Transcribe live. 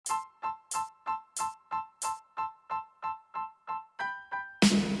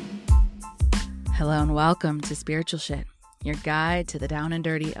Hello and welcome to Spiritual Shit, your guide to the down and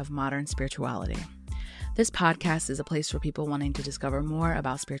dirty of modern spirituality. This podcast is a place for people wanting to discover more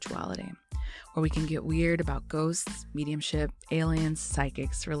about spirituality, where we can get weird about ghosts, mediumship, aliens,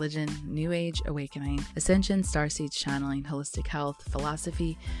 psychics, religion, new age awakening, ascension, starseeds, channeling, holistic health,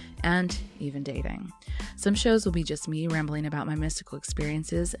 philosophy, and even dating. Some shows will be just me rambling about my mystical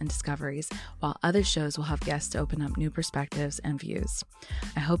experiences and discoveries, while other shows will have guests to open up new perspectives and views.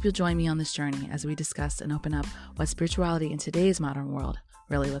 I hope you'll join me on this journey as we discuss and open up what spirituality in today's modern world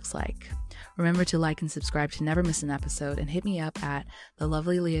really looks like. Remember to like and subscribe to never miss an episode, and hit me up at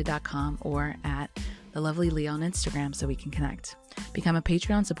thelovelyleah.com or at thelovelyleah on Instagram so we can connect. Become a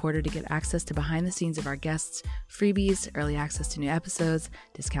Patreon supporter to get access to behind the scenes of our guests, freebies, early access to new episodes,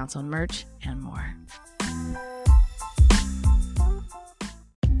 discounts on merch, and more.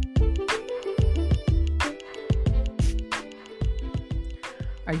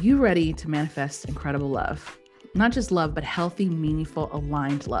 Are you ready to manifest incredible love? Not just love, but healthy, meaningful,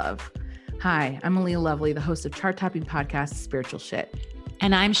 aligned love. Hi, I'm Aaliyah Lovely, the host of chart-topping podcast, Spiritual Shit.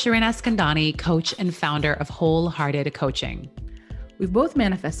 And I'm Shirin Eskandani, coach and founder of Wholehearted Coaching. We've both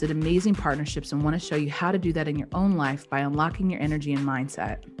manifested amazing partnerships and want to show you how to do that in your own life by unlocking your energy and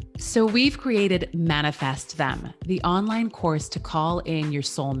mindset. So we've created Manifest Them, the online course to call in your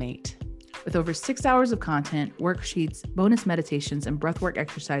soulmate. With over 6 hours of content, worksheets, bonus meditations, and breathwork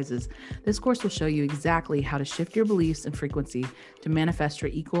exercises, this course will show you exactly how to shift your beliefs and frequency to manifest your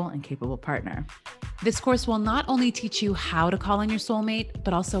equal and capable partner. This course will not only teach you how to call in your soulmate,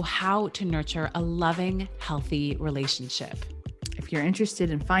 but also how to nurture a loving, healthy relationship. If you're interested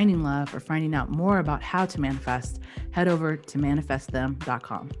in finding love or finding out more about how to manifest, head over to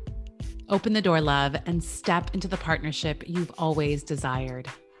manifestthem.com. Open the door, love, and step into the partnership you've always desired.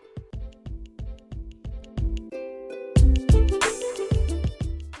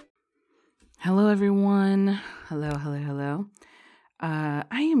 Hello, everyone. Hello. I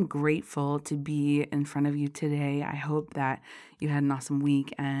am grateful to be in front of you today. I hope that you had an awesome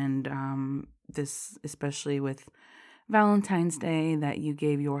week, and this, especially with Valentine's Day, that you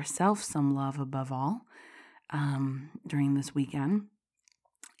gave yourself some love above all during this weekend.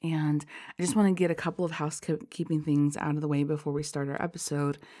 And I just want to get a couple of housekeeping things out of the way before we start our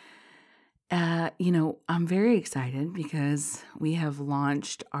episode. I'm very excited because we have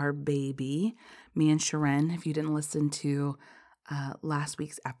launched our baby, me and Shirin. If you didn't listen to last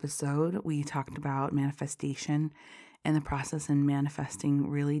week's episode, we talked about manifestation and the process in manifesting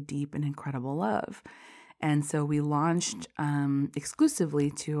really deep and incredible love. And so we launched exclusively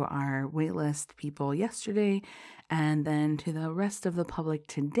to our waitlist people yesterday, and then to the rest of the public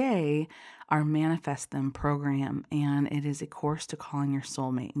today, our Manifest Them program. And it is a course to calling your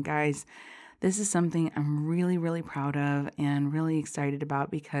soulmate. And guys, this is something I'm really, really proud of and really excited about,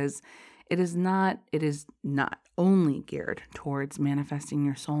 because it is not only geared towards manifesting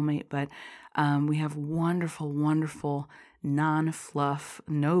your soulmate, but we have wonderful, non-fluff,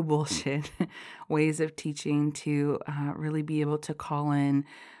 no bullshit ways of teaching to really be able to call in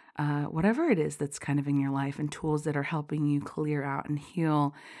whatever it is that's kind of in your life, and tools that are helping you clear out and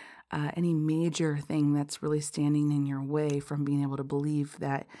heal any major thing that's really standing in your way from being able to believe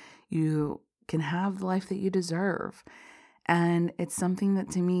that you can have the life that you deserve. And it's something that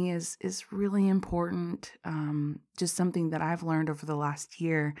to me is really important, just something that I've learned over the last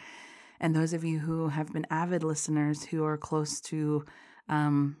year. And those of you who have been avid listeners who are close to,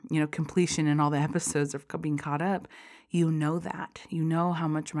 completion and all the episodes of being caught up, you know that. You know how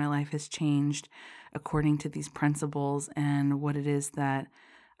much my life has changed according to these principles and what it is that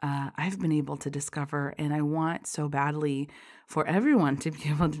I've been able to discover. And I want so badly for everyone to be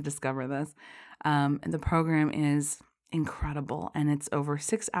able to discover this. And the program is incredible, and it's over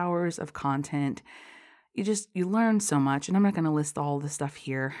 6 hours of content. You learn so much, and I'm not going to list all the stuff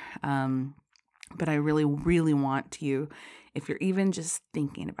here, but I really, really want you, if you're even just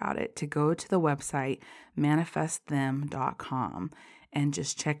thinking about it, to go to the website manifestthem.com and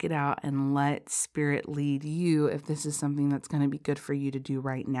just check it out and let Spirit lead you if this is something that's going to be good for you to do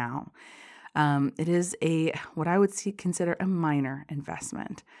right now. It is what I would consider a minor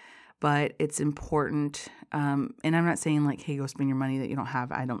investment, but it's important. And I'm not saying like, hey, go spend your money that you don't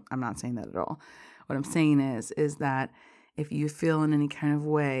have. I'm not saying that at all. What I'm saying is that if you feel in any kind of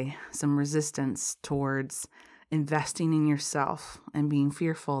way some resistance towards investing in yourself and being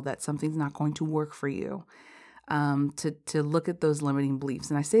fearful that something's not going to work for you, to look at those limiting beliefs.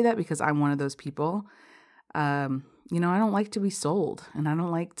 And I say that because I'm one of those people. I don't like to be sold, and I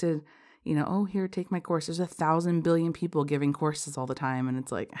don't like to, here, take my course. There's 1,000 billion people giving courses all the time. And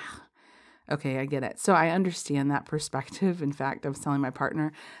it's like, Okay, I get it. So I understand that perspective. In fact, I was telling my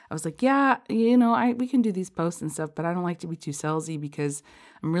partner, I was like, yeah, we can do these posts and stuff, but I don't like to be too salesy because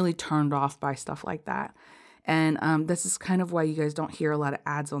I'm really turned off by stuff like that. And this is kind of why you guys don't hear a lot of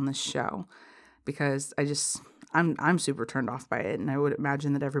ads on this show, because I'm super turned off by it, and I would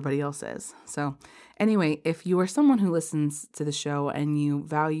imagine that everybody else is. So anyway, if you are someone who listens to the show and you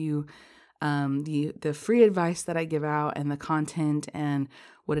value the free advice that I give out and the content and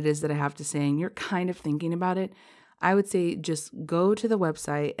what it is that I have to say, and you're kind of thinking about it, I would say just go to the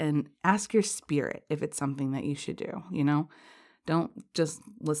website and ask your spirit if it's something that you should do. Don't just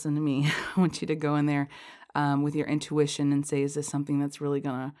listen to me. I want you to go in there with your intuition and say, is this something that's really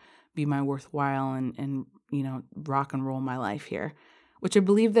gonna be my worthwhile and rock and roll my life here, which I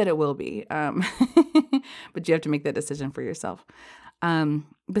believe that it will be. But you have to make that decision for yourself.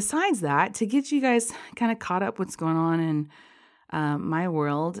 Besides that, to get you guys kind of caught up what's going on in my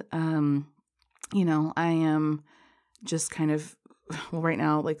world, I am just kind of, well, right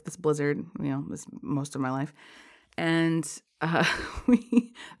now, like this blizzard, this most of my life. And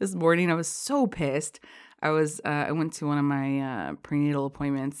this morning I was so pissed. I went to one of my prenatal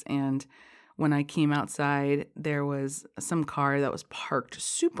appointments, and when I came outside, there was some car that was parked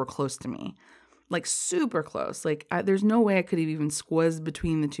super close to me. Like super close. Like there's no way I could have even squeezed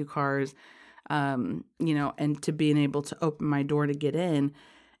between the two cars, and to being able to open my door to get in.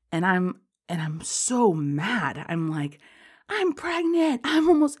 And I'm so mad. I'm like, I'm pregnant. I'm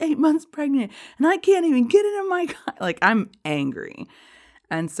almost 8 months pregnant, and I can't even get into my car. Like, I'm angry.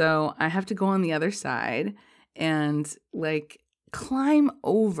 And so I have to go on the other side and like climb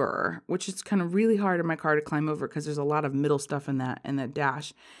over, which is kind of really hard in my car to climb over because there's a lot of middle stuff in that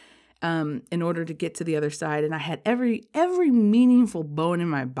dash. In order to get to the other side. And I had every meaningful bone in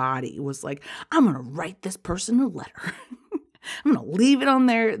my body was like, I'm going to write this person a letter. I'm going to leave it on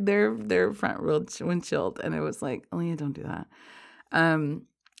their front windshield. And it was like, Aaliyah, don't do that. And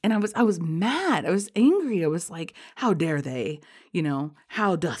I was mad. I was angry. I was like, how dare they,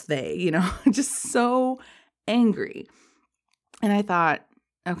 how doth they, just so angry. And I thought,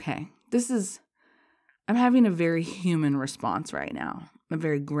 okay, I'm having a very human response right now. A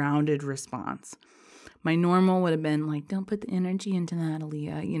very grounded response. My normal would have been like, don't put the energy into that,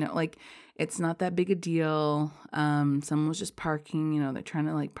 Aaliyah. Like it's not that big a deal. Someone was just parking, they're trying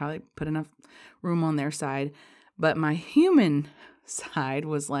to like probably put enough room on their side. But my human side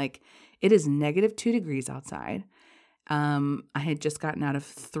was like, it is -2 degrees outside. I had just gotten out of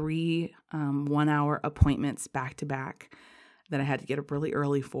 3 1-hour appointments back to back that I had to get up really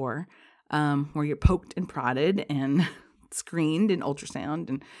early for, where you're poked and prodded and screened and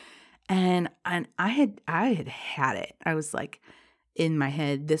ultrasound and I had it. I was like, in my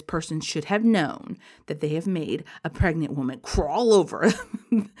head, this person should have known that they have made a pregnant woman crawl over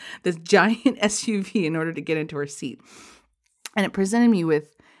this giant SUV in order to get into her seat. And it presented me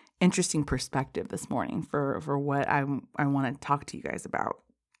with interesting perspective this morning for what I want to talk to you guys about,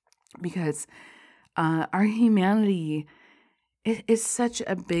 because our humanity is such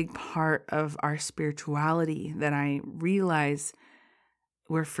a big part of our spirituality that I realize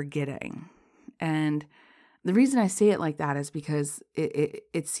we're forgetting. And the reason I say it like that is because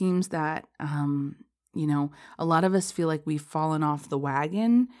it seems that, a lot of us feel like we've fallen off the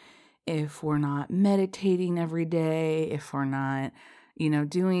wagon if we're not meditating every day, if we're not,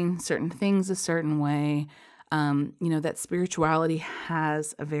 doing certain things a certain way. That spirituality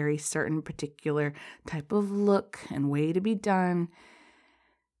has a very certain particular type of look and way to be done.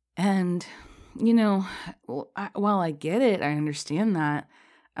 And, while I get it, I understand that.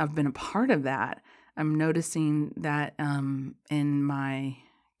 I've been a part of that. I'm noticing that in my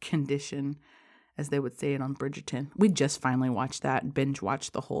condition, as they would say it on Bridgerton. We just finally watched that, binge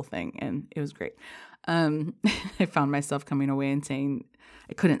watched the whole thing, and it was great. I found myself coming away and saying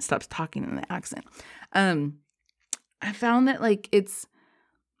I couldn't stop talking in the accent. I found that like it's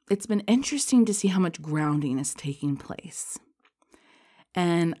been interesting to see how much grounding is taking place.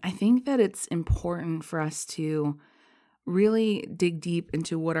 And I think that it's important for us to really dig deep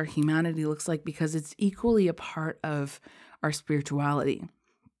into what our humanity looks like, because it's equally a part of our spirituality.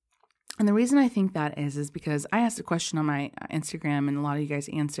 And the reason I think that is because I asked a question on my Instagram, and a lot of you guys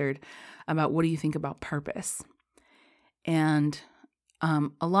answered about what do you think about purpose? And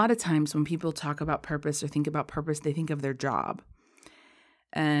a lot of times when people talk about purpose or think about purpose, they think of their job.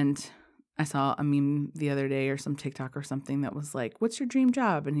 And I saw a meme the other day or some TikTok or something that was like, what's your dream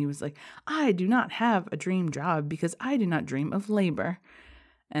job? And he was like, I do not have a dream job because I do not dream of labor.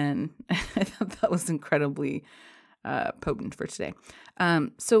 And I thought that was incredibly potent for today.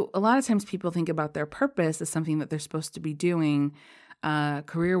 So a lot of times people think about their purpose as something that they're supposed to be doing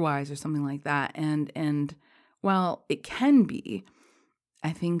career-wise or something like that. And while it can be,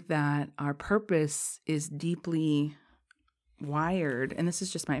 I think that our purpose is deeply wired, and this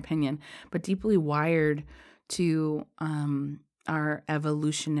is just my opinion, but deeply wired to our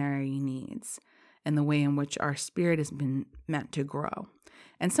evolutionary needs and the way in which our spirit has been meant to grow.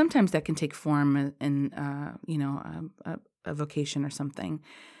 And sometimes that can take form in, a vocation or something.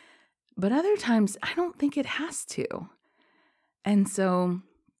 But other times, I don't think it has to. And so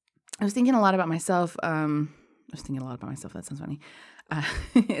I was thinking a lot about myself. That sounds funny.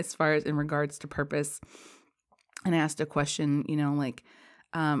 As far as in regards to purpose. And I asked a question,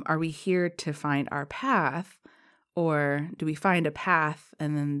 are we here to find our path, or do we find a path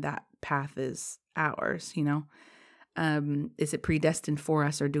and then that path is ours, Is it predestined for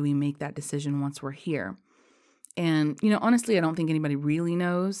us, or do we make that decision once we're here? And, honestly, I don't think anybody really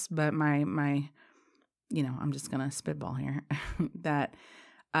knows, but my I'm just going to spitball here that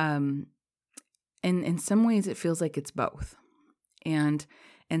in some ways it feels like it's both. And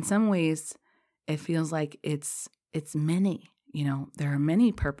in some ways it feels like it's many, there are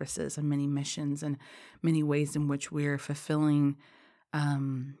many purposes and many missions and many ways in which we're fulfilling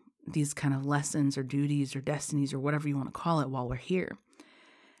these kind of lessons or duties or destinies or whatever you want to call it while we're here.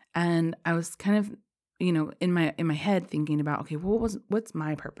 And I was kind of, in my head thinking about, okay, well, what's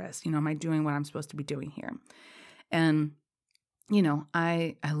my purpose? Am I doing what I'm supposed to be doing here? And,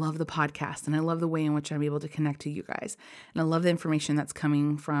 I love the podcast, and I love the way in which I'm able to connect to you guys. And I love the information that's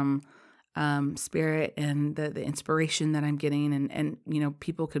coming from Spirit and the inspiration that I'm getting. And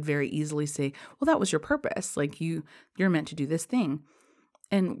people could very easily say, well, that was your purpose. Like you're meant to do this thing.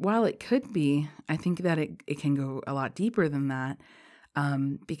 And while it could be, I think that it can go a lot deeper than that.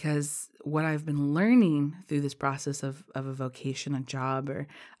 Because what I've been learning through this process of a vocation, a job, or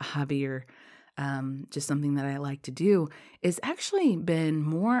a hobby, or just something that I like to do, is actually been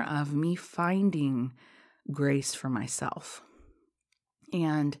more of me finding grace for myself,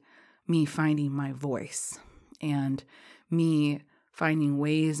 and me finding my voice, and me finding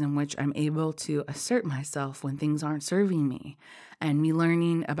ways in which I'm able to assert myself when things aren't serving me, and me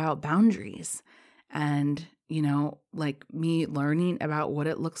learning about boundaries, and like me learning about what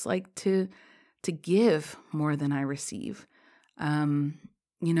it looks like to give more than I receive.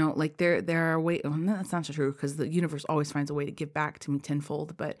 Like there are ways, that's not so true, because the universe always finds a way to give back to me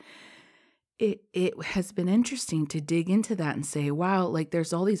tenfold. But it has been interesting to dig into that and say, wow, like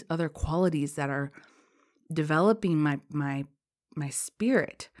there's all these other qualities that are developing my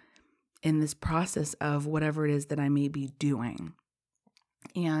spirit in this process of whatever it is that I may be doing.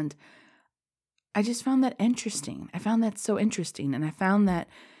 And I just found that interesting. I found that so interesting. And I found that,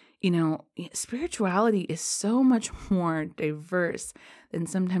 spirituality is so much more diverse than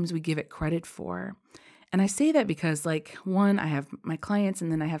sometimes we give it credit for. And I say that because, one, I have my clients,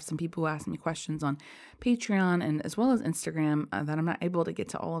 and then I have some people who ask me questions on Patreon and as well as Instagram that I'm not able to get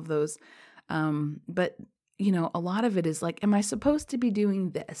to all of those. But, a lot of it is like, am I supposed to be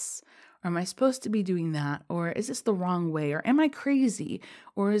doing this? Or am I supposed to be doing that? Or is this the wrong way? Or am I crazy?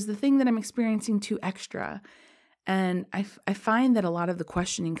 Or is the thing that I'm experiencing too extra? And I find that a lot of the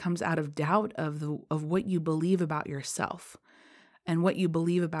questioning comes out of doubt of what you believe about yourself, and what you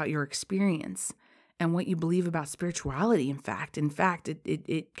believe about your experience, and what you believe about spirituality. In fact,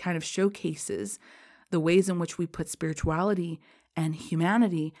 it kind of showcases the ways in which we put spirituality and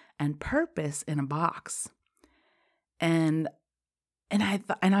humanity and purpose in a box. And I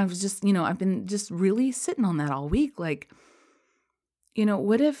was just, I've been just really sitting on that all week. Like,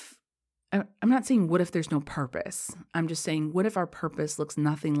 what if, I'm not saying what if there's no purpose. I'm just saying, what if our purpose looks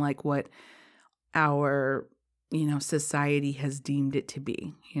nothing like what our, society has deemed it to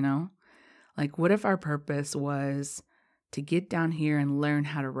be, Like, what if our purpose was to get down here and learn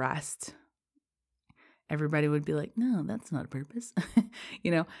how to rest? Everybody would be like, no, that's not a purpose.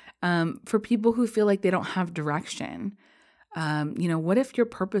 For people who feel like they don't have direction, what if your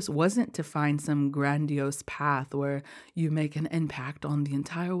purpose wasn't to find some grandiose path where you make an impact on the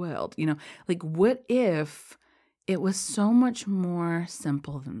entire world? Like, what if it was so much more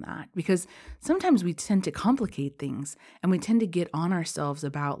simple than that? Because sometimes we tend to complicate things, and we tend to get on ourselves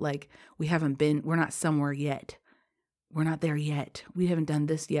about, like, we're not somewhere yet. We're not there yet. We haven't done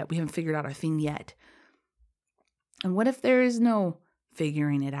this yet. We haven't figured out our thing yet. And what if there is no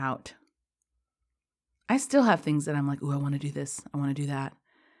figuring it out? I still have things that I'm like, oh, I want to do this. I want to do that.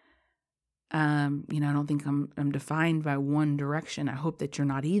 I don't think I'm defined by one direction. I hope that you're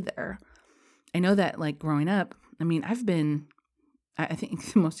not either. I know that, like, growing up, I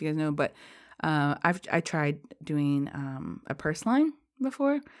think most of you guys know, but I tried doing a purse line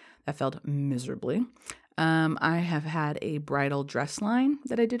before. That failed miserably. I have had a bridal dress line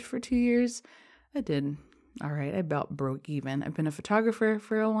that I did for 2 years. I did all right. I about broke even. I've been a photographer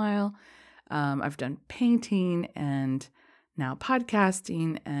for a while. I've done painting and now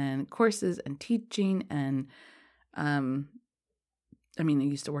podcasting and courses and teaching. And I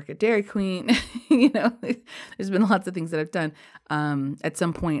used to work at Dairy Queen. There's been lots of things that I've done. At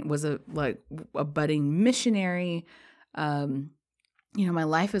some point was a budding missionary. My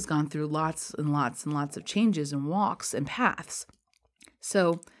life has gone through lots and lots and lots of changes and walks and paths.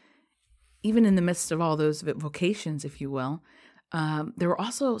 So even in the midst of all those vocations, if you will, there were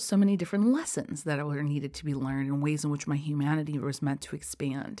also so many different lessons that were needed to be learned and ways in which my humanity was meant to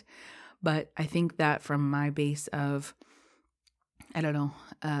expand. But I think that from my base of,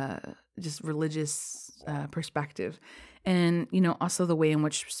 just religious perspective, and, also the way in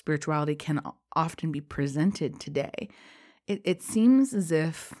which spirituality can often be presented today, it seems as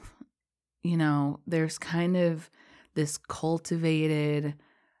if, there's kind of this cultivated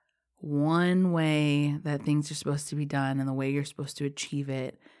one way that things are supposed to be done and the way you're supposed to achieve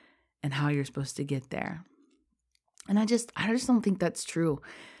it and how you're supposed to get there. And I just don't think that's true.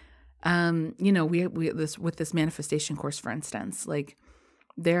 We with this manifestation course, for instance, like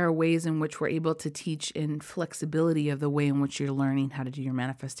there are ways in which we're able to teach in flexibility of the way in which you're learning how to do your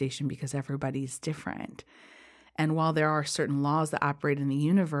manifestation, because everybody's different. And while there are certain laws that operate in the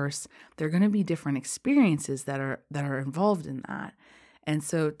universe, there are going to be different experiences that are involved in that. And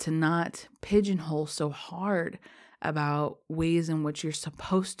so to not pigeonhole so hard about ways in which you're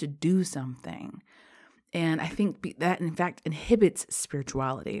supposed to do something. And I think that, in fact, inhibits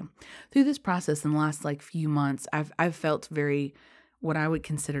spirituality. Through this process in the last few months, I've felt very, what I would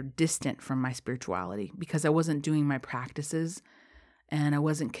consider, distant from my spirituality, because I wasn't doing my practices and I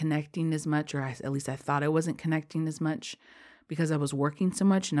wasn't connecting as much, or at least I thought I wasn't connecting as much because I was working so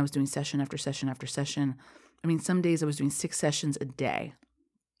much and I was doing session after session after session. Some days I was doing 6 sessions a day.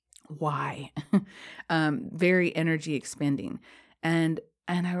 Why? Very energy expending. And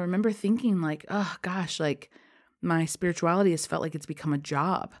I remember thinking oh gosh, my spirituality has felt like it's become a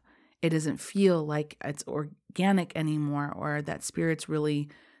job. It doesn't feel like it's organic anymore, or that Spirit's really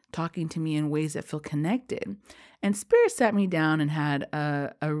talking to me in ways that feel connected. And Spirit sat me down and had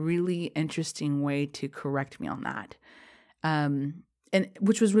a really interesting way to correct me on that. And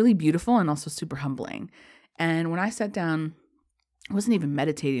which was really beautiful and also super humbling. And when I sat down, I wasn't even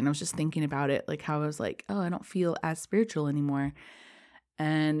meditating. I was just thinking about it, how I was oh, I don't feel as spiritual anymore.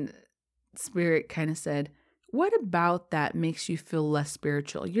 And Spirit kind of said, what about that makes you feel less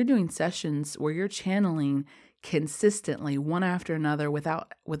spiritual? You're doing sessions where you're channeling consistently, one after another,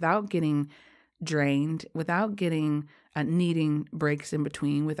 without getting drained, without getting needing breaks in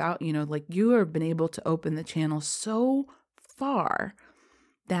between, without, you have been able to open the channel so far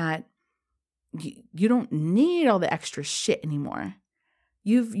that you don't need all the extra shit anymore.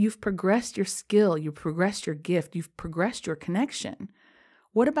 You've progressed your skill, you've progressed your gift, you've progressed your connection.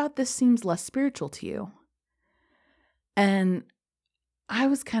 What about this seems less spiritual to you? And I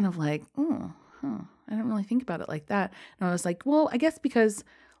was kind of I didn't really think about it like that. And I was well, I guess because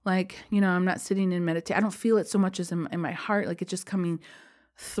I'm not sitting in meditation. I don't feel it so much as in my heart, it's just coming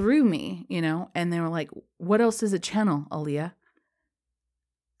through me, And they were what else is a channel, Aaliyah?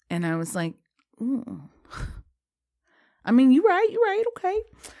 And I was ooh. You're right, okay.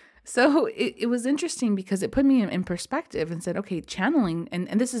 So it was interesting because it put me in perspective and said, okay, channeling,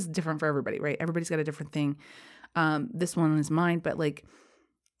 and this is different for everybody, right? Everybody's got a different thing. This one is mine, but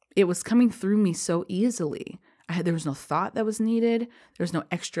it was coming through me so easily. There was no thought that was needed. There was no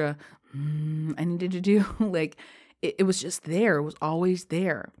extra I needed to do. It was just there. It was always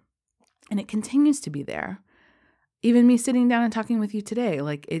there. And it continues to be there. Even me sitting down and talking with you today,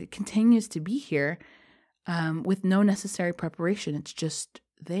 it continues to be here with no necessary preparation. It's just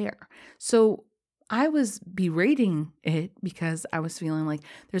there. So I was berating it because I was feeling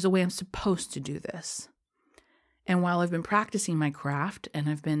there's a way I'm supposed to do this. And while I've been practicing my craft and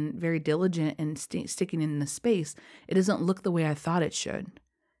I've been very diligent in sticking in the space, it doesn't look the way I thought it should.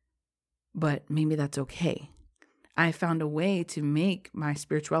 But maybe that's okay. I found a way to make my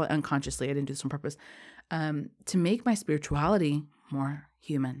spirituality, unconsciously, I didn't do this on purpose, to make my spirituality more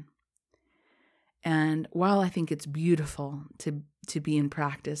human. And while I think it's beautiful to be in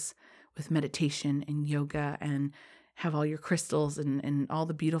practice with meditation and yoga and have all your crystals and all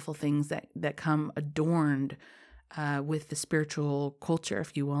the beautiful things that come adorned with the spiritual culture,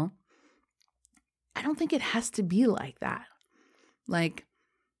 if you will, I don't think it has to be like that.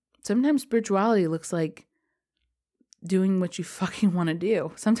 Sometimes spirituality looks like doing what you fucking want to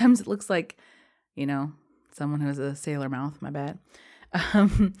do. Sometimes it looks like, someone who has a sailor mouth, my bad.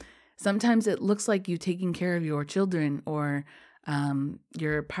 Sometimes it looks like you taking care of your children or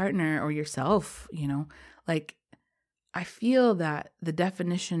your partner or yourself, like I feel that the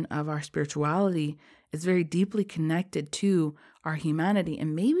definition of our spirituality is very deeply connected to our humanity.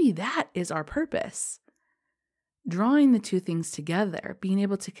 And maybe that is our purpose. Drawing the two things together, being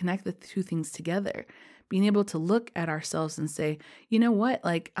able to connect the two things together, being able to look at ourselves and say, you know what?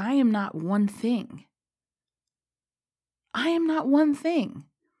 Like, I am not one thing. I am not one thing.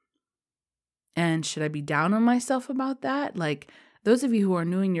 And should I be down on myself about that? Like, those of you who are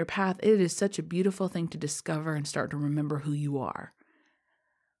new in your path, it is such a beautiful thing to discover and start to remember who you are.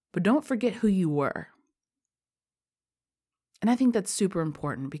 But don't forget who you were. And I think that's super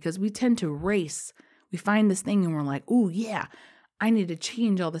important because we tend to race. We find this thing and we're like, oh yeah, I need to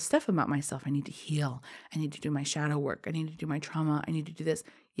change all this stuff about myself. I need to heal. I need to do my shadow work. I need to do my trauma. I need to do this.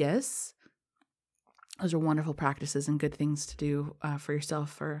 Yes, those are wonderful practices and good things to do for yourself,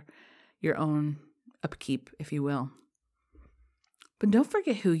 for your own upkeep, if you will. But don't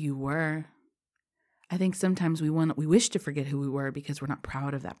forget who you were. I think sometimes we wish to forget who we were because we're not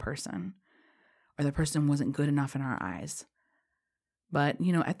proud of that person or the person wasn't good enough in our eyes. But,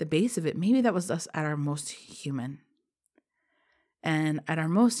 at the base of it, maybe that was us at our most human. And at our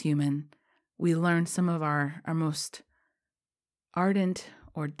most human, we learned some of our most ardent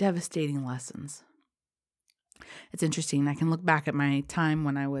or devastating lessons. It's interesting. I can look back at my time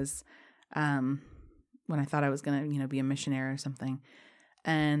when I was, when I thought I was going to, be a missionary or something,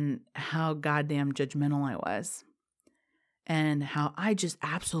 and how goddamn judgmental I was, and how I just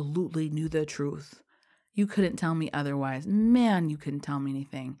absolutely knew the truth. You couldn't tell me otherwise. Man, you couldn't tell me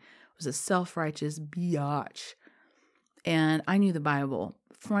anything. It was a self-righteous biatch. And I knew the Bible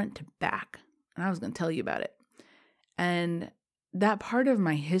front to back, and I was going to tell you about it. And that part of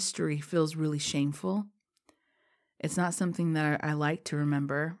my history feels really shameful. It's not something that I like to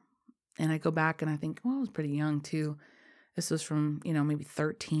remember. And I go back and I think, well, I was pretty young too. This was from, maybe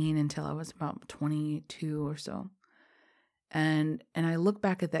 13 until I was about 22 or so. And I look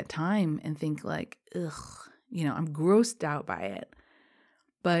back at that time and think like, ugh, I'm grossed out by it.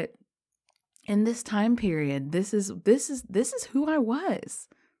 But in this time period, this is who I was.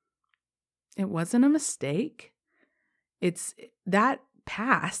 It wasn't a mistake. It's that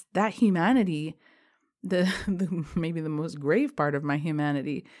past, that humanity, the maybe the most grave part of my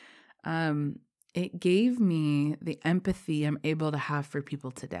humanity. It gave me the empathy I'm able to have for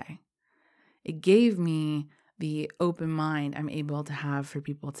people today. It gave me the open mind I'm able to have for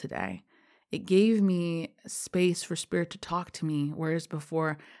people today. It gave me space for spirit to talk to me, whereas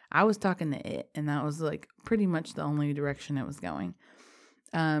before I was talking to it, and that was like pretty much the only direction it was going.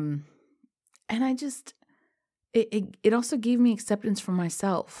 And I just, it also gave me acceptance for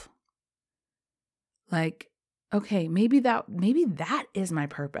myself. Like, okay, maybe that is my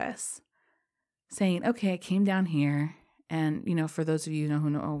purpose. Saying, okay, I came down here, and for those of you who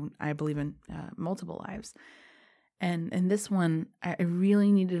know, I believe in multiple lives. And in this one, I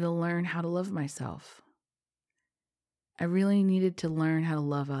really needed to learn how to love myself. I really needed to learn how to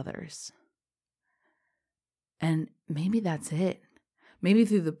love others. And maybe that's it. Maybe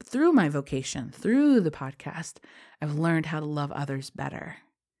through my vocation, through the podcast, I've learned how to love others better.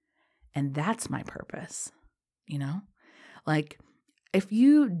 And that's my purpose, Like, if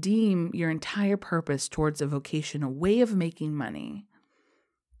you deem your entire purpose towards a vocation, a way of making money,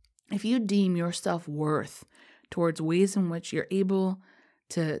 if you deem your self-worth towards ways in which you're able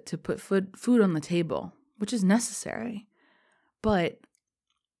to put food on the table, which is necessary, but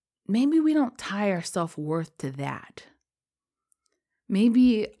maybe we don't tie our self-worth to that.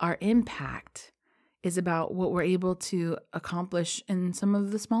 Maybe our impact is about what we're able to accomplish in some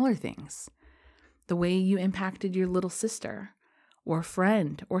of the smaller things. The way you impacted your little sister or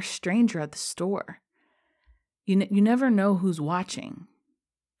friend or stranger at the store. You never know who's watching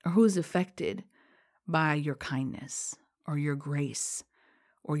or who's affected by your kindness or your grace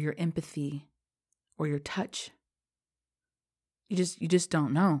or your empathy or your touch. You just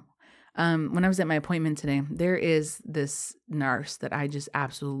don't know. When I was at my appointment today, there is this nurse that I just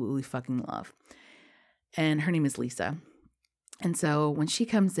absolutely fucking love. And her name is Lisa. And so when she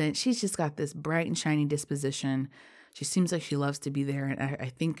comes in, she's just got this bright and shiny disposition. She seems like she loves to be there. And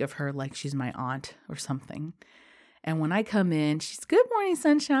I think of her like she's my aunt or something. And when I come in, she's, good morning,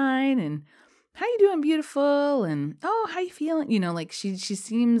 sunshine. And how you doing, beautiful? And, oh, how you feeling? Like she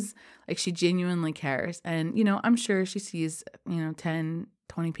seems like she genuinely cares. And, I'm sure she sees, 10,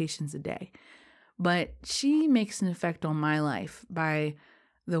 20 patients a day. But she makes an effect on my life by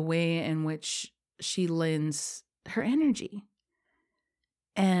the way in which she lends her energy.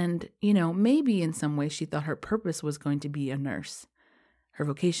 And, maybe in some way she thought her purpose was going to be a nurse. Her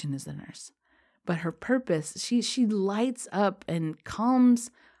vocation is a nurse. But her purpose, she lights up and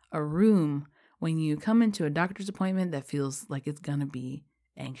calms a room when you come into a doctor's appointment that feels like it's going to be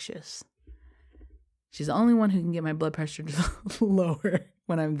anxious. She's the only one who can get my blood pressure to lower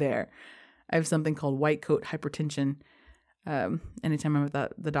when I'm there. I have something called white coat hypertension. Anytime I'm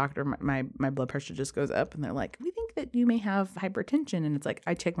at the doctor, my blood pressure just goes up, and they're like, we think that you may have hypertension. And it's like,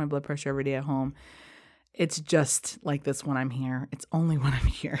 I check my blood pressure every day at home. It's just like this when I'm here. It's only when I'm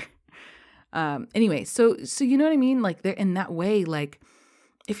here. Anyway, so you know what I mean? Like, they're in that way, like,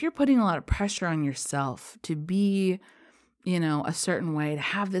 if you're putting a lot of pressure on yourself to be, a certain way, to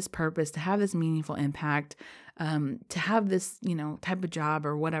have this purpose, to have this meaningful impact, to have this, type of job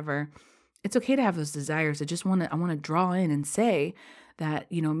or whatever, it's okay to have those desires. I want to draw in and say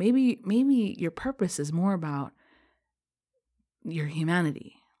that, maybe your purpose is more about your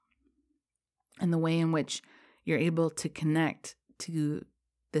humanity and the way in which you're able to connect to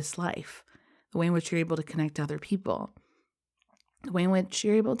this life, the way in which you're able to connect to other people, the way in which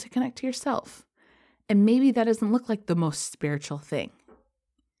you're able to connect to yourself. And maybe that doesn't look like the most spiritual thing.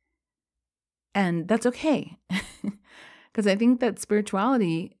 And that's okay. Because I think that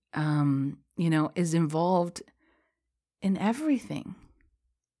spirituality, is involved in everything.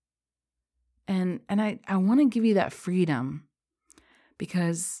 And I want to give you that freedom,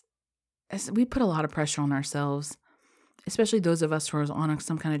 because we put a lot of pressure on ourselves, especially those of us who are on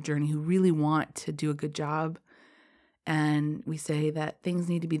some kind of journey who really want to do a good job. And we say that things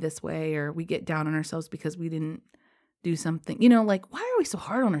need to be this way, or we get down on ourselves because we didn't do something, like, why are we so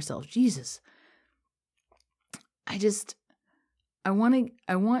hard on ourselves? Jesus. I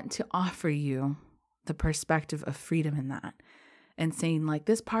want to offer you the perspective of freedom in that, and saying, like,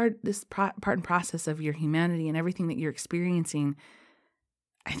 this part and process of your humanity and everything that you're experiencing,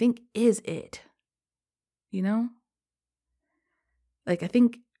 I think is it, like, I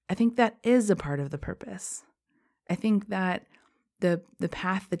think that is a part of the purpose. I think that the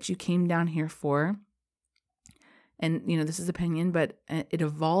path that you came down here for, and, this is opinion, but it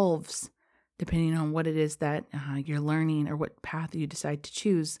evolves depending on what it is that you're learning or what path you decide to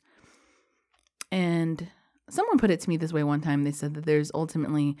choose. And someone put it to me this way one time. They said that there's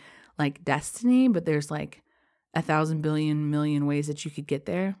ultimately like destiny, but there's like 1,000 billion million ways that you could get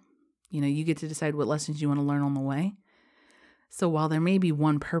there. You get to decide what lessons you want to learn on the way. So while there may be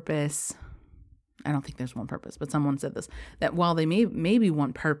one purpose, I don't think there's one purpose, but someone said this, that while they may be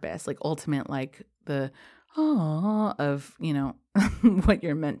one purpose, like ultimate, like the of, what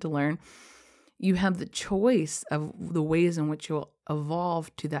you're meant to learn, you have the choice of the ways in which you'll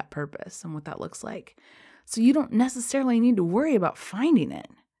evolve to that purpose and what that looks like. So you don't necessarily need to worry about finding it.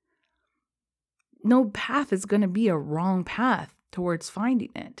 No path is going to be a wrong path towards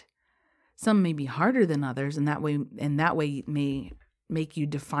finding it. Some may be harder than others, and that way it may make you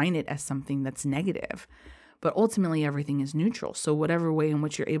define it as something that's negative. But ultimately, everything is neutral. So whatever way in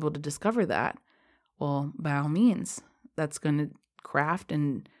which you're able to discover that, well, by all means, that's going to craft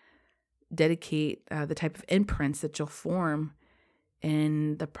and dedicate the type of imprints that you'll form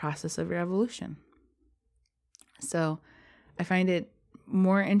in the process of your evolution. So I find it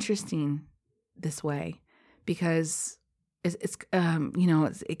more interesting this way, because it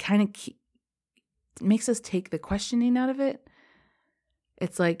kind of makes us take the questioning out of it.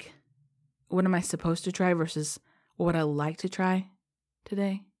 It's like, what am I supposed to try versus what would I like to try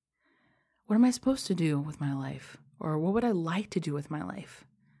today? What am I supposed to do with my life? Or what would I like to do with my life?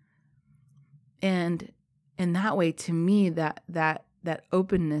 And in that way, to me, that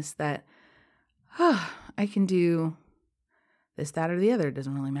openness that, I can do this, that, or the other, it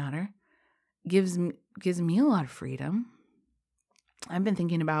doesn't really matter, gives me a lot of freedom. I've been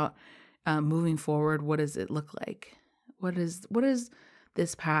thinking about moving forward. What does it look like? What is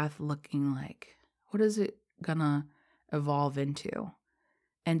this path looking like? What is it gonna evolve into?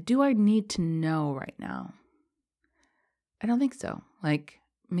 And do I need to know right now? I don't think so. Like,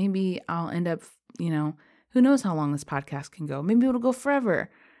 maybe I'll end up, who knows how long this podcast can go. Maybe it'll go forever.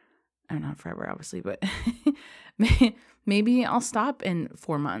 Not forever, obviously, but maybe I'll stop in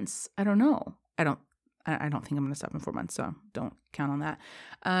 4 months. I don't know. I don't think I'm going to stop in 4 months, so don't count on that.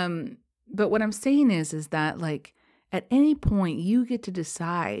 But what I'm saying is that, like, at any point you get to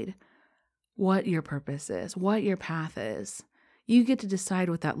decide what your purpose is, what your path is. You get to decide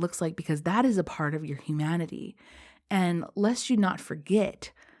what that looks like, because that is a part of your humanity. And lest you not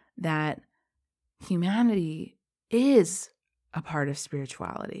forget that humanity is a part of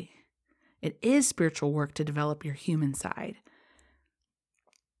spirituality. It is spiritual work to develop your human side.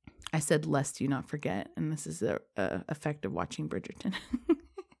 I said, lest you not forget, and this is the effect of watching Bridgerton.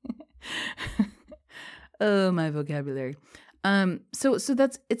 Oh, my vocabulary. So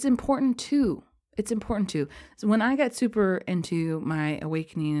it's important too. It's important too. So when I got super into my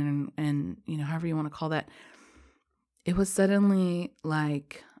awakening and however you want to call that, it was suddenly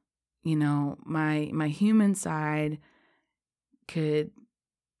like, my human side could,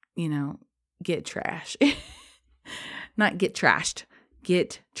 get trash. Not get trashed,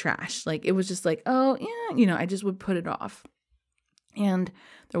 get trashed. Like it was just like, oh yeah, I just would put it off. And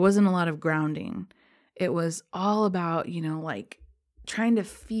there wasn't a lot of grounding. It was all about, like trying to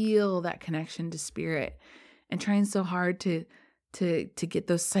feel that connection to spirit and trying so hard to get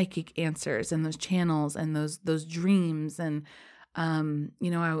those psychic answers and those channels and those dreams. And,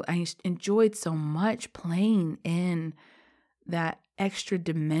 I enjoyed so much playing in that extra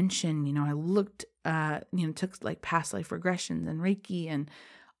dimension. I looked, took like past life regressions and Reiki and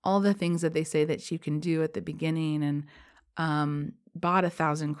all the things that they say that you can do at the beginning, and bought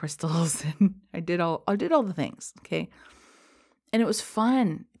 1,000 crystals and I did all the things. Okay. And it was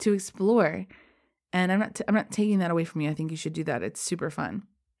fun to explore. And I'm not taking that away from you. I think you should do that. It's super fun.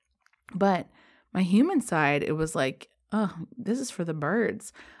 But my human side, it was like, oh, this is for the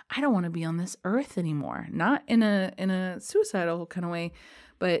birds. I don't want to be on this earth anymore. Not in a suicidal kind of way,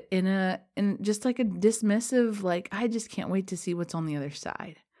 but in just like a dismissive, like, I just can't wait to see what's on the other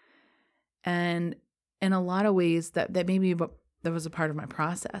side. And in a lot of ways that maybe that was a part of my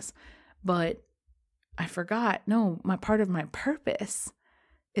process, but I forgot, no, my part of my purpose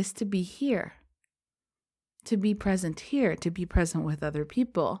is to be here, to be present here, to be present with other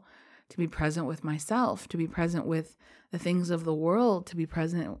people, to be present with myself, to be present with the things of the world, to be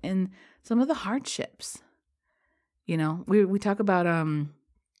present in some of the hardships. We talk about,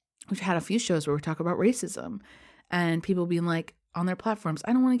 we've had a few shows where we talk about racism and people being like on their platforms,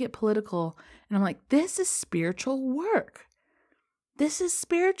 I don't want to get political. And I'm like, this is spiritual work. This is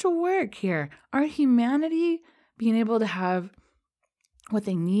spiritual work here. Our humanity being able to have what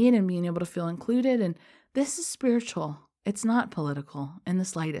they need and being able to feel included. And this is spiritual. It's not political in the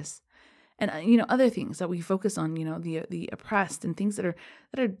slightest. And, other things that we focus on, the oppressed and things that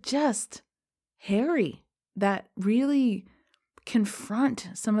are just hairy, that really confront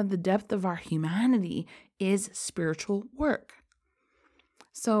some of the depth of our humanity, is spiritual work.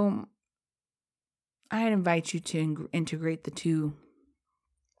 So I'd invite you to integrate the two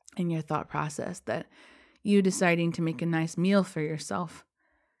in your thought process, that you deciding to make a nice meal for yourself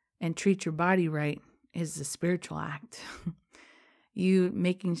and treat your body right is a spiritual act. You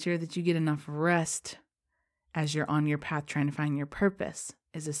making sure that you get enough rest as you're on your path trying to find your purpose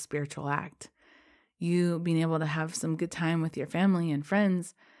is a spiritual act. You being able to have some good time with your family and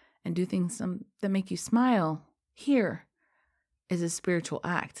friends and do things that make you smile here is a spiritual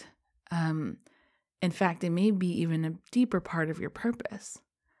act. In fact, it may be even a deeper part of your purpose.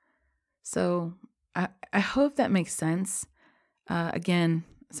 So I hope that makes sense. Again,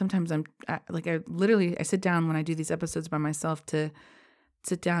 sometimes I sit down when I do these episodes by myself to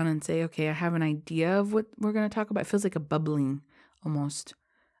sit down and say, okay, I have an idea of what we're going to talk about. It feels like a bubbling almost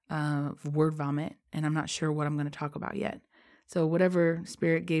word vomit, and I'm not sure what I'm going to talk about yet. So whatever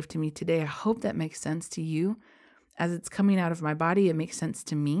Spirit gave to me today, I hope that makes sense to you. As it's coming out of my body, it makes sense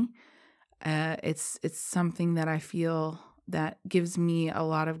to me. It's something that I feel that gives me a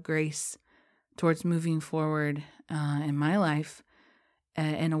lot of grace towards moving forward in my life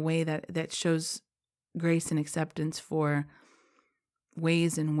in a way that shows grace and acceptance for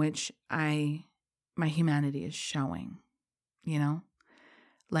ways in which my humanity is showing,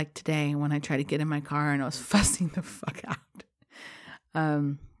 like today when I tried to get in my car and I was fussing the fuck out.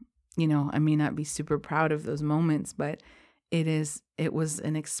 I may not be super proud of those moments, but it was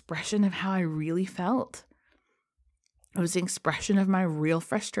an expression of how I really felt. It was an expression of my real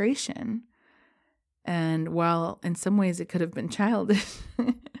frustration. And while in some ways it could have been childish,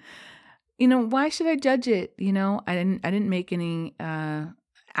 why should I judge it? I didn't make any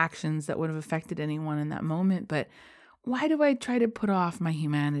actions that would have affected anyone in that moment, but why do I try to put off my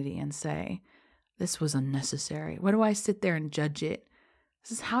humanity and say, this was unnecessary? Why do I sit there and judge it?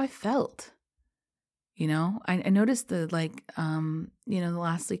 This is how I felt. I noticed the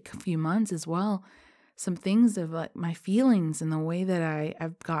last few months as well, some things of like my feelings and the way that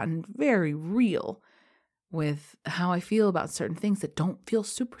I've gotten very real with how I feel about certain things that don't feel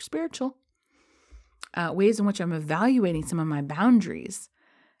super spiritual. Ways in which I'm evaluating some of my boundaries.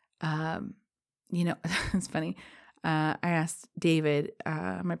 It's funny. I asked David,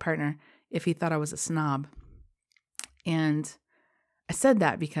 my partner, if he thought I was a snob. And I said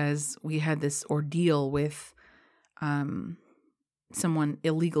that because we had this ordeal with someone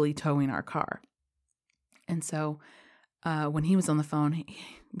illegally towing our car. And so when he was on the phone,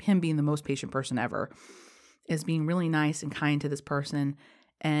 him being the most patient person ever, is being really nice and kind to this person.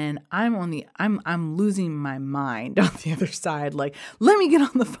 And I'm losing my mind on the other side. Like, let me get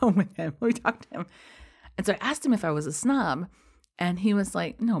on the phone with him. Let me talk to him. And so I asked him if I was a snob, and he was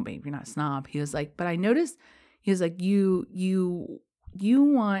like, no, babe, you're not a snob. He was like, but I noticed, he was like, you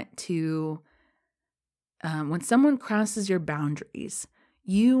want to, when someone crosses your boundaries,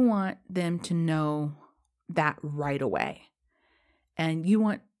 you want them to know that right away. And you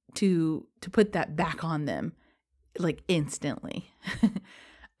want to put that back on them like instantly.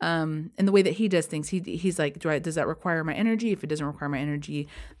 And the way that he does things, he's like, does that require my energy? If it doesn't require my energy,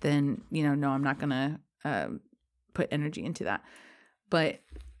 then, no, I'm not going to put energy into that. But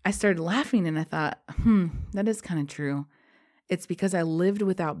I started laughing and I thought, that is kind of true. It's because I lived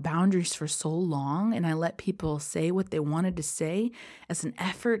without boundaries for so long, and I let people say what they wanted to say as an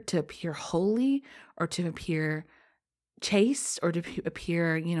effort to appear holy or to appear chaste or to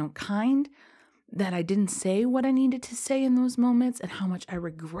appear, kind, that I didn't say what I needed to say in those moments, and how much I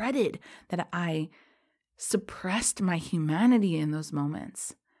regretted that I suppressed my humanity in those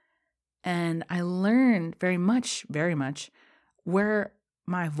moments. And I learned very much where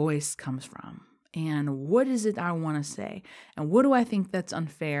my voice comes from and what is it I want to say and what do I think that's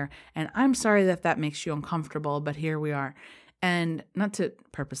unfair. And I'm sorry that makes you uncomfortable, but here we are. And not to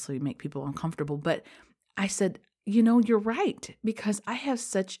purposely make people uncomfortable, but I said, you're right, because I have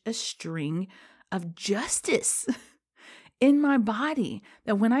such a string of justice in my body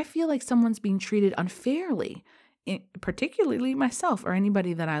that when I feel like someone's being treated unfairly, particularly myself or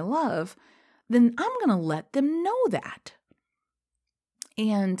anybody that I love, then I'm going to let them know that.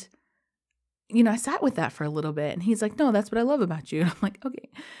 And, I sat with that for a little bit, and he's like, no, that's what I love about you. And I'm like, okay,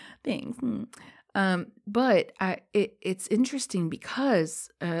 thanks. But it's interesting because,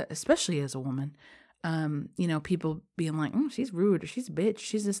 especially as a woman, people being like, she's rude or she's a bitch,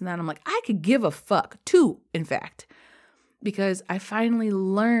 she's this and that. I'm like, I could give a fuck too, in fact, because I finally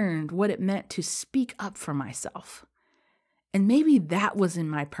learned what it meant to speak up for myself. And maybe that was in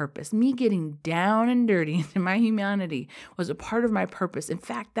my purpose. Me getting down and dirty into my humanity was a part of my purpose. In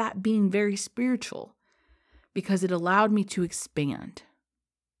fact, that being very spiritual, because it allowed me to expand.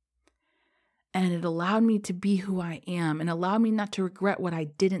 And it allowed me to be who I am, and allowed me not to regret what I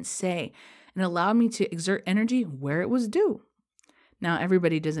didn't say, and allowed me to exert energy where it was due. Now,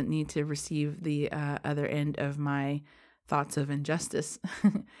 everybody doesn't need to receive the other end of my thoughts of injustice,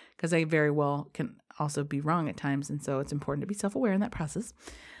 because I very well can also be wrong at times. And so it's important to be self-aware in that process.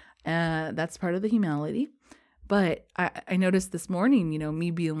 That's part of the humility. But I noticed this morning,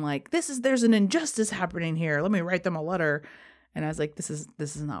 me being like, there's an injustice happening here. Let me write them a letter. And I was like, this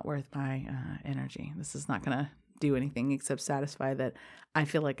is not worth my energy. This is not going to do anything except satisfy that I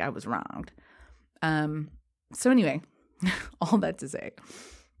feel like I was wronged. So anyway, all that to say,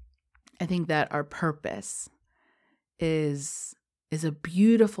 I think that our purpose is a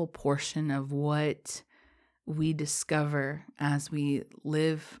beautiful portion of what we discover as we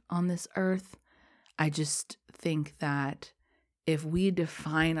live on this earth. I just think that if we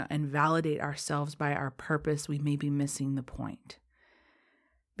define and validate ourselves by our purpose, we may be missing the point.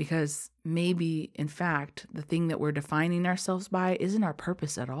 Because maybe, in fact, the thing that we're defining ourselves by isn't our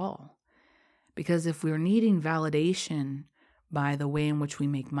purpose at all. Because if we're needing validation by the way in which we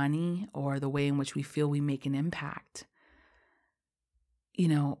make money or the way in which we feel we make an impact,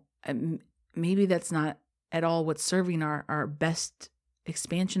 maybe that's not at all what's serving our best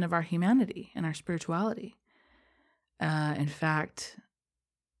expansion of our humanity and our spirituality. In fact,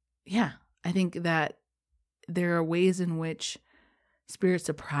 I think that there are ways in which Spirit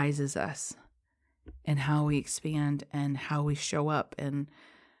surprises us and how we expand and how we show up. And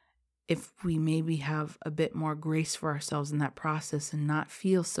if we maybe have a bit more grace for ourselves in that process and not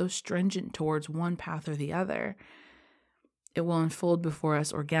feel so stringent towards one path or the other, it will unfold before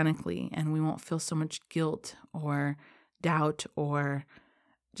us organically, and we won't feel so much guilt or doubt or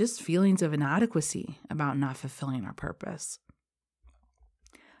just feelings of inadequacy about not fulfilling our purpose.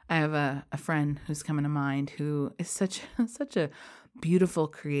 I have a friend who's coming to mind who is such a beautiful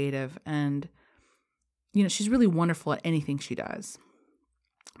creative, and she's really wonderful at anything she does,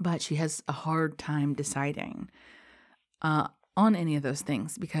 but she has a hard time deciding on any of those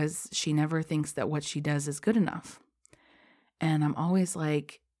things because she never thinks that what she does is good enough. And I'm always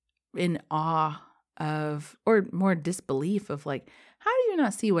like in awe of, or more disbelief of like, how do you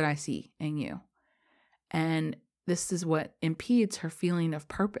not see what I see in you? And this is what impedes her feeling of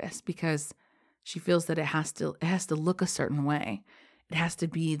purpose, because she feels that it has to look a certain way. It has to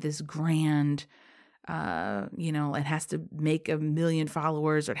be this grand, it has to make 1 million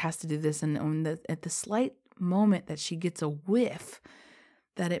followers, or it has to do this. And at the slight moment that she gets a whiff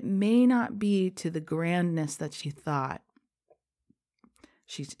that it may not be to the grandness that she thought,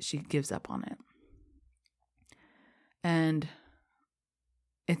 she gives up on it. And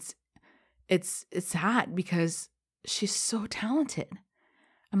it's sad because she's so talented.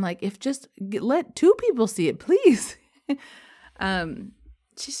 I'm like, if just let two people see it, please.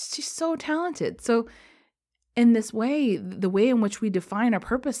 She's so talented. So in this way, the way in which we define our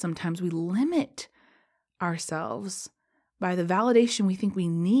purpose, sometimes we limit ourselves by the validation we think we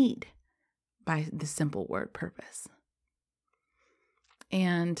need by the simple word purpose.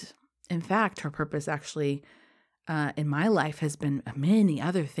 And in fact, her purpose actually in my life has been many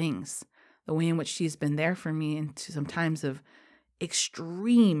other things. The way in which she's been there for me in some times of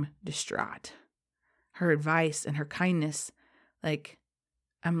extreme distraught. Her advice and her kindness, like,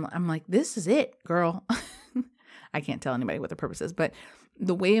 I'm like, this is it, girl. I can't tell anybody what the purpose is, but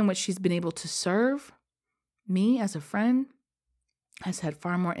the way in which she's been able to serve me as a friend has had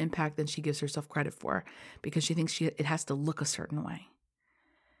far more impact than she gives herself credit for, because she thinks it has to look a certain way.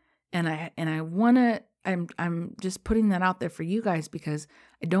 And I'm just putting that out there for you guys, because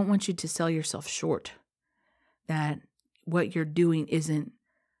I don't want you to sell yourself short that what you're doing isn't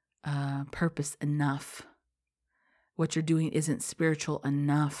purpose enough. What you're doing isn't spiritual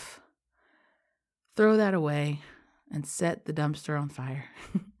enough. Throw that away and set the dumpster on fire.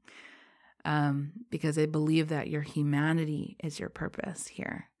 Because I believe that your humanity is your purpose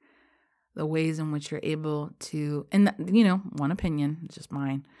here. The ways in which you're able to, and one opinion, it's just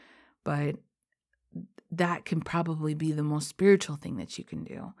mine, but that can probably be the most spiritual thing that you can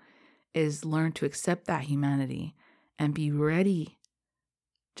do, is learn to accept that humanity and be ready.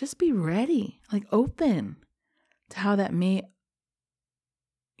 Just be ready, like open to how that may,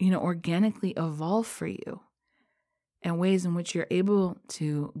 organically evolve for you, and ways in which you're able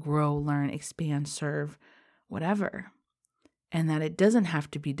to grow, learn, expand, serve, whatever. And that it doesn't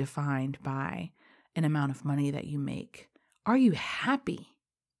have to be defined by an amount of money that you make. Are you happy?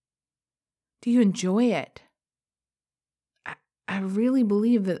 Do you enjoy it? I really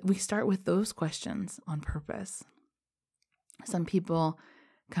believe that we start with those questions on purpose. Some people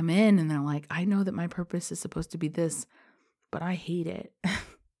come in and they're like, I know that my purpose is supposed to be this, but I hate it.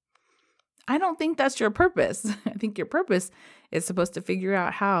 I don't think that's your purpose. I think your purpose is supposed to figure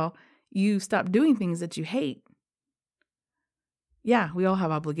out how you stop doing things that you hate. Yeah, we all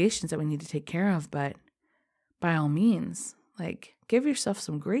have obligations that we need to take care of, but by all means, give yourself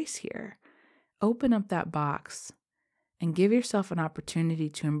some grace here. Open up that box and give yourself an opportunity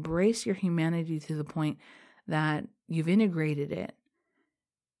to embrace your humanity to the point that you've integrated it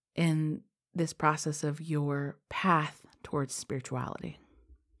in this process of your path towards spirituality.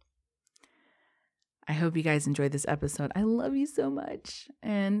 I hope you guys enjoyed this episode. I love you so much.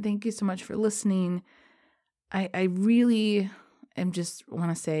 And thank you so much for listening. I really just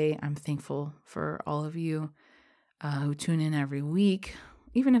want to say I'm thankful for all of you who tune in every week.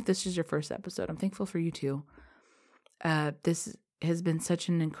 Even if this is your first episode, I'm thankful for you too. This has been such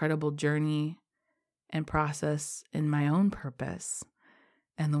an incredible journey and process in my own purpose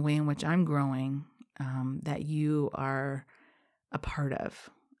and the way in which I'm growing that you are a part of.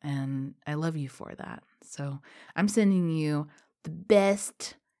 And I love you for that. So I'm sending you the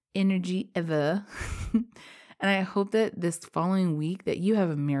best energy ever. And I hope that this following week that you have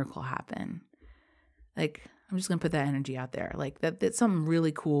a miracle happen. I'm just going to put that energy out there. That something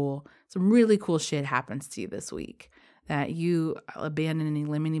really cool, some really cool shit happens to you this week. That you abandon any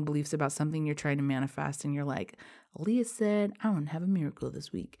limiting beliefs about something you're trying to manifest. And you're like, Leah said, I want to have a miracle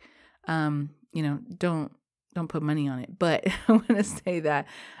this week. Don't put money on it. But I want to say that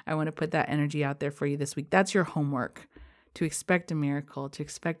I want to put that energy out there for you this week. That's your homework, to expect a miracle, to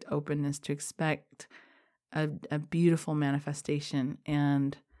expect openness, to expect a beautiful manifestation.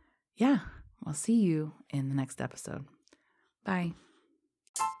 And yeah, I'll see you in the next episode. Bye.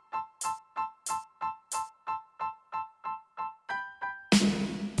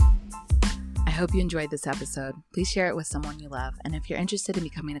 I hope you enjoyed this episode. Please share it with someone you love. And if you're interested in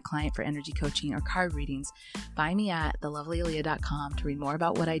becoming a client for energy coaching or card readings, find me at thelovelyleah.com to read more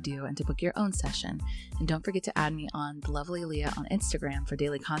about what I do and to book your own session. And don't forget to add me on The Lovely Leah on Instagram for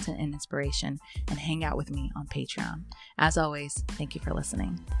daily content and inspiration, and hang out with me on Patreon. As always, thank you for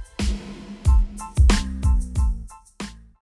listening.